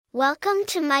Welcome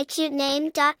to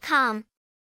mycutename.com.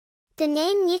 The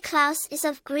name Niklaus is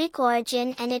of Greek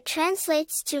origin and it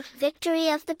translates to victory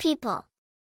of the people.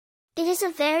 It is a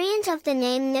variant of the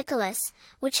name Nicholas,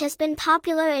 which has been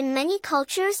popular in many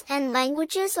cultures and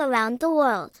languages around the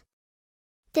world.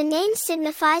 The name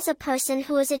signifies a person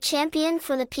who is a champion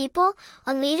for the people,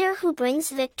 a leader who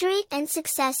brings victory and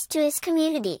success to his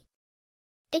community.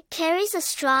 It carries a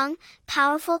strong,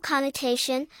 powerful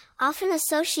connotation, often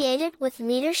associated with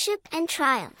leadership and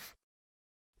triumph.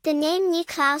 The name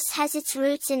Niklaus has its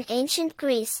roots in ancient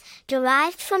Greece,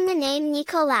 derived from the name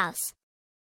Nikolaos.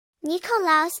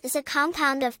 Nikolaos is a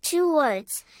compound of two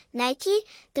words, Nike,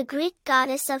 the Greek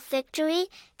goddess of victory,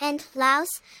 and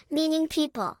Laos, meaning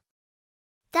people.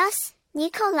 Thus,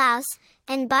 Nikolaos,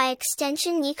 and by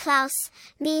extension Niklaus,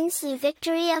 means the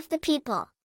victory of the people.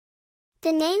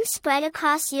 The name spread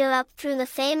across Europe through the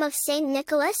fame of Saint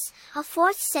Nicholas, a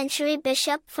 4th-century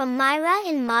bishop from Myra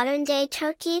in modern-day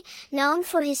Turkey, known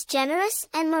for his generous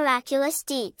and miraculous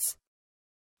deeds.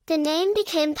 The name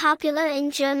became popular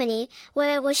in Germany,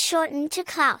 where it was shortened to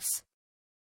Klaus.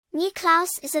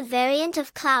 Niklaus is a variant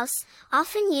of Klaus,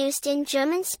 often used in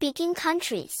German-speaking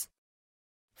countries.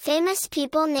 Famous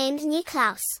people named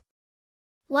Niklaus.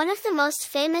 One of the most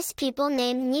famous people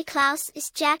named Niklaus is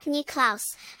Jack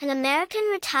Nicklaus, an American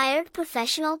retired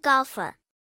professional golfer.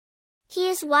 He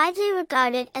is widely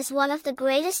regarded as one of the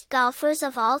greatest golfers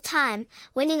of all time,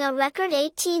 winning a record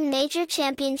 18 major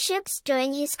championships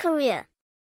during his career.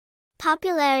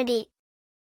 Popularity.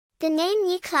 The name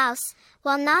Niklaus,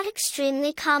 while not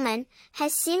extremely common,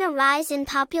 has seen a rise in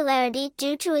popularity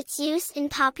due to its use in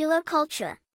popular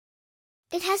culture.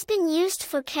 It has been used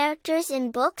for characters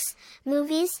in books,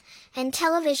 movies, and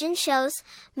television shows,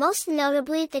 most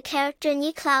notably the character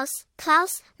Niklaus,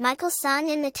 Klaus, Michael's son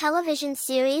in the television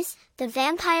series, The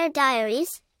Vampire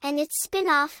Diaries, and its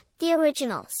spin-off, The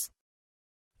Originals.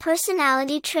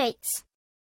 Personality traits.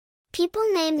 People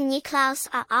named Niklaus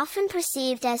are often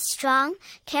perceived as strong,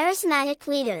 charismatic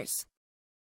leaders.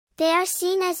 They are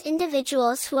seen as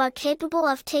individuals who are capable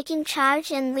of taking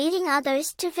charge and leading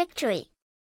others to victory.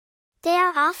 They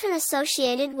are often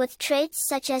associated with traits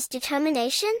such as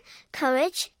determination,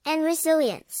 courage, and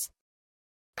resilience.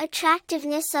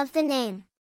 Attractiveness of the name.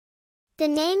 The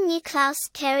name Niklaus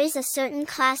carries a certain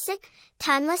classic,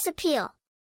 timeless appeal.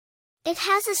 It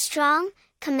has a strong,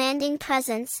 commanding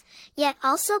presence, yet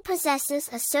also possesses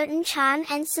a certain charm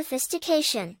and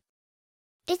sophistication.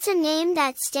 It's a name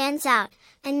that stands out,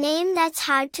 a name that's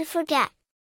hard to forget.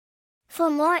 For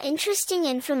more interesting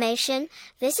information,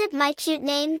 visit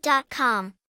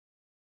mycutename.com.